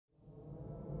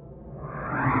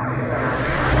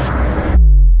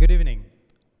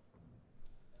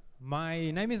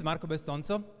name is Marco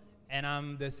Bestonzo, and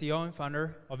I'm the CEO and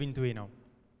founder of INTOINO.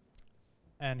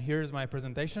 And here's my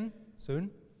presentation, soon.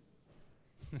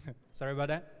 Sorry about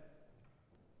that.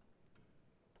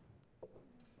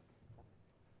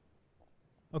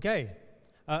 Okay,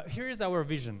 here is our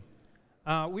vision.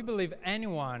 We believe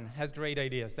anyone has great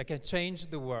ideas that can change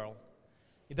the world.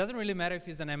 It doesn't really matter if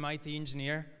he's an MIT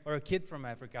engineer or a kid from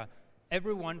Africa.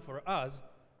 Everyone, for us,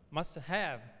 must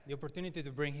have the opportunity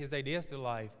to bring his ideas to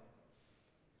life.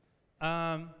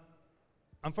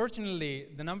 Unfortunately,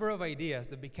 the number of ideas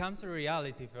that becomes a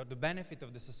reality for the benefit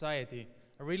of the society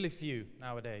are really few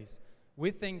nowadays.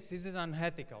 We think this is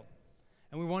unethical,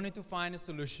 and we wanted to find a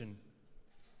solution.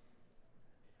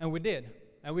 And we did,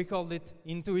 and we called it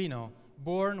INTOINO,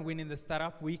 born winning the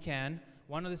Startup Weekend,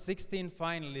 one of the 16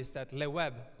 finalists at Le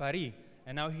Web, Paris,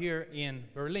 and now here in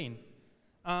Berlin.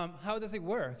 How does it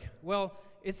work? Well,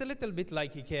 it's a little bit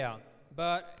like IKEA,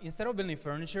 but instead of building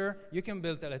furniture, you can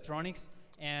build electronics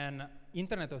and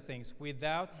Internet of Things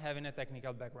without having a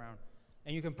technical background,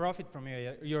 and you can profit from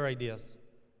your ideas.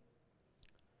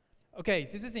 Okay,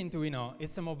 this is INTOINO.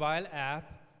 It's a mobile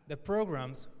app that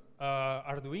programs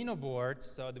Arduino boards,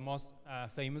 so the most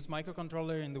famous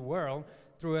microcontroller in the world,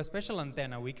 through a special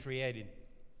antenna we created.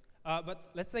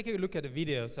 But let's take a look at the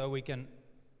video so we can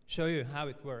show you how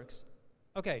it works.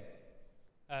 Okay,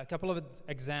 a couple of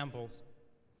examples.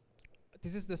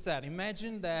 This is the set.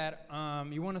 Imagine that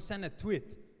you want to send a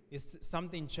tweet if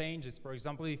something changes. For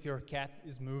example, if your cat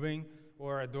is moving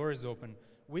or a door is open.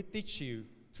 We teach you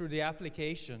through the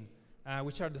application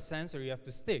which are the sensors you have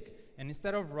to stick. And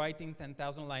instead of writing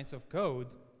 10,000 lines of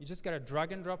code, you just got to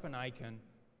drag and drop an icon,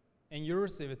 and you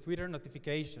receive a Twitter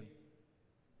notification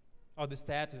of the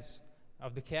status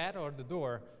of the cat or the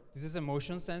door. This is a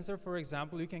motion sensor, for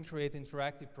example. You can create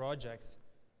interactive projects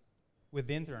with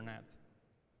the internet.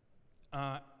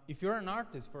 If you're an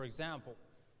artist, for example,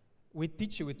 we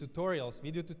teach you with tutorials,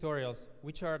 video tutorials,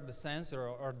 which are the sensor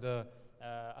or the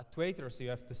actuators you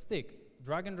have to stick.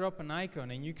 Drag and drop an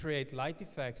icon and you create light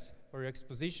effects for your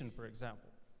exposition, for example.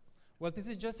 Well, this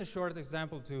is just a short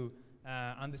example to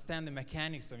understand the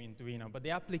mechanics of INTOINO, but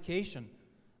the application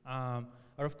are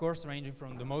of course ranging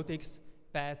from domotics,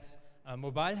 pets,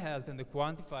 mobile health and the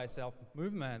quantified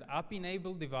self-movement,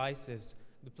 app-enabled devices,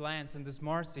 the plants and the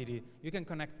smart city. You can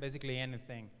connect basically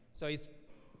anything. So it's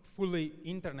fully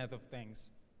Internet of Things.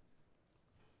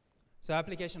 So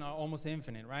applications are almost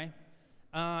infinite, right?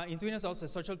 INTOINO is also a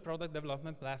social product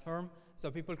development platform, so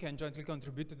people can jointly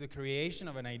contribute to the creation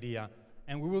of an idea.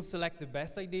 And we will select the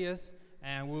best ideas,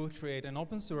 and we will create an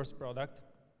open source product,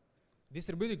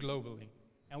 distributed globally,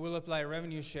 and we'll apply a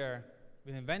revenue share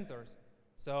with inventors,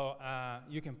 so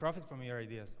you can profit from your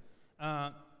ideas.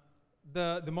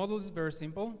 The model is very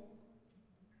simple.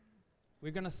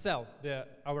 We're going to sell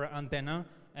our antenna,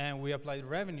 and we apply the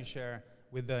revenue share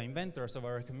with the inventors of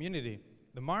our community.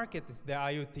 The market is the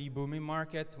IoT booming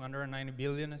market, 290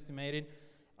 billion estimated.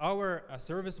 Our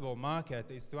serviceable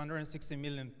market is 260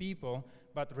 million people,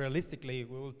 but realistically,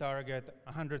 we will target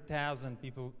 100,000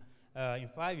 people in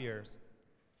 5 years.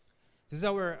 This is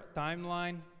our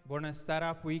timeline. Born a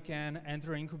Startup Weekend,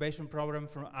 enter incubation program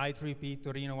from I3P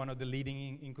Torino, one of the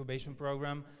leading incubation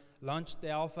program. Launched the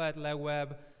alpha at Le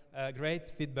Web.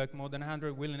 Great feedback, more than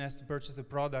 100 willingness to purchase a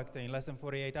product in less than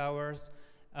 48 hours.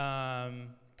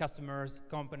 Customers,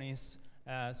 companies,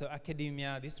 so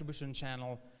academia, distribution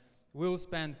channel. We'll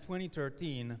spend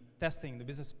 2013 testing the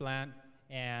business plan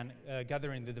and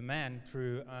gathering the demand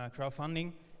through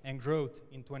crowdfunding and growth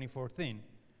in 2014.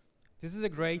 This is a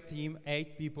great team,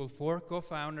 8 people, 4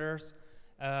 co-founders,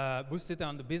 boosted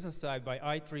on the business side by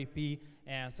I3P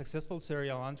and successful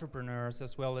serial entrepreneurs,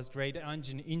 as well as great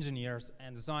engineers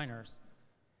and designers.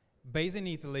 Based in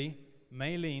Italy,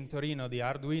 mainly in Torino, the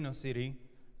Arduino city,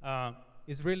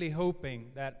 is really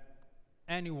hoping that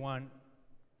anyone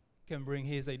can bring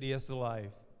his ideas to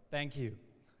life. Thank you.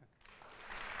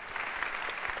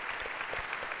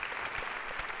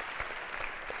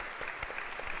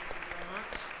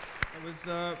 It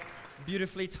was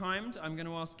beautifully timed. I'm going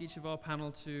to ask each of our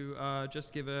panel to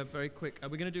just give a very quick, we're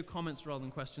going to do comments rather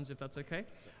than questions, if that's okay.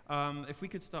 If we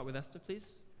could start with Esther,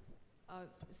 please.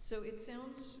 So it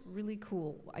sounds really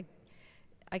cool.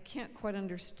 I can't quite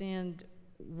understand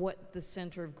what the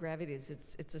center of gravity is.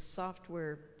 It's a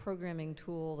software programming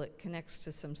tool that connects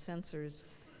to some sensors.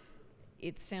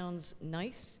 It sounds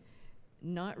nice,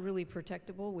 not really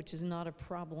protectable, which is not a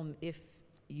problem if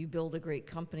you build a great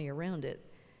company around it.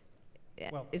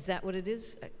 Well, is that what it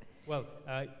is? Well,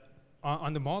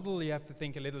 on the model, you have to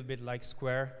think a little bit like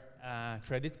Square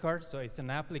credit card. So it's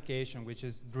an application which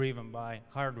is driven by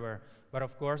hardware. But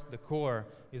of course, the core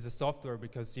is the software,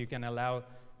 because you can allow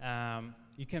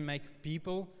you can make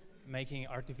people making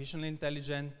artificial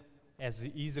intelligence as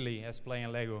easily as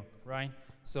playing Lego, right?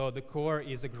 So the core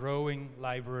is a growing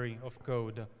library of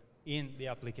code in the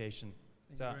application.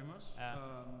 Thank you very much.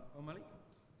 O'Malley?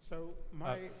 So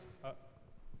my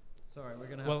sorry,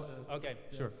 we're going to have to... Okay,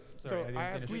 yeah. Sure. Sorry, So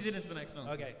I Squeeze it into the next one.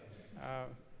 Okay.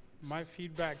 my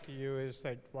feedback to you is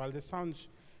that while this sounds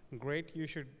great, you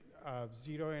should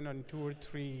zero in on 2 or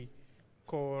 3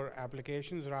 core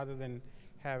applications rather than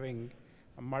having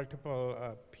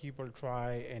multiple people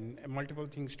try and multiple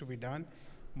things to be done.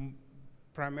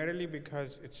 Primarily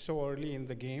because it's so early in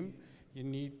the game, you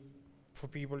need for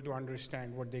people to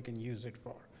understand what they can use it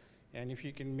for. And if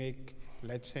you can make,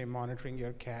 let's say, monitoring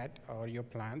your cat or your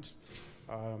plants,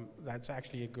 that's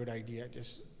actually a good idea.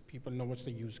 Just people know what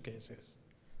the use case is.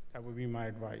 That would be my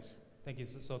advice. Thank you.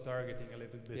 So targeting a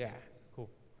little bit. Yeah. Cool.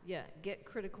 Yeah, get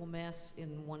critical mass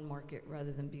in one market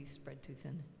rather than be spread too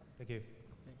thin. Thank you.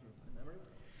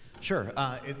 Sure,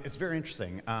 it's very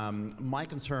interesting. My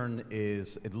concern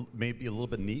is it may be a little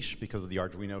bit niche because of the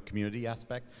Arduino community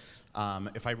aspect.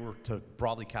 If I were to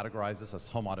broadly categorize this as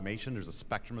home automation, there's a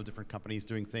spectrum of different companies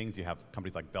doing things. You have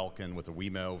companies like Belkin with a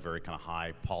Wemo, very kind of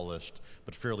high, polished,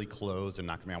 but fairly closed and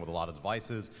not coming out with a lot of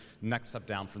devices. Next step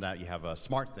down from that, you have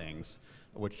SmartThings,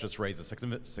 which just raised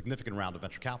a significant round of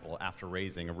venture capital after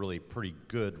raising a really pretty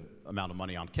good amount of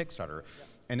money on Kickstarter. Yeah.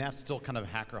 And that's still kind of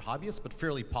hacker hobbyist, but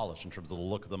fairly polished in terms of the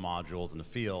look of the modules and the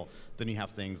feel. Then you have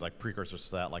things like precursors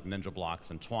to that, like Ninja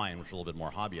Blocks and Twine, which are a little bit more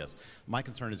hobbyist. My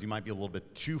concern is you might be a little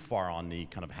bit too far on the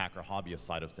kind of hacker hobbyist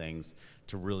side of things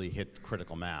to really hit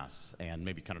critical mass, and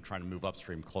maybe kind of trying to move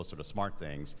upstream closer to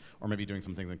SmartThings, or maybe doing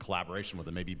some things in collaboration with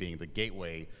it, maybe being the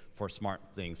gateway for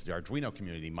SmartThings to the Arduino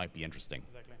community might be interesting.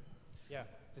 Exactly. Yeah,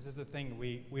 this is the thing.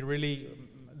 We really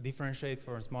differentiate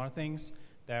for SmartThings.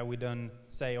 That we don't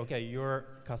say, okay, you're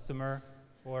customer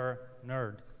or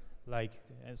nerd, like,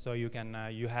 so you can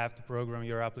you have to program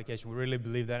your application. We really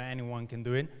believe that anyone can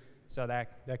do it, so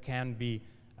that can be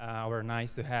our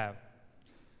nice to have.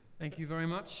 Thank you very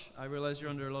much. I realize you're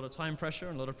under a lot of time pressure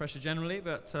and a lot of pressure generally,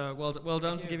 but well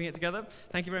done for giving it together.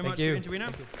 Thank you very much,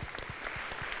 INTOINO.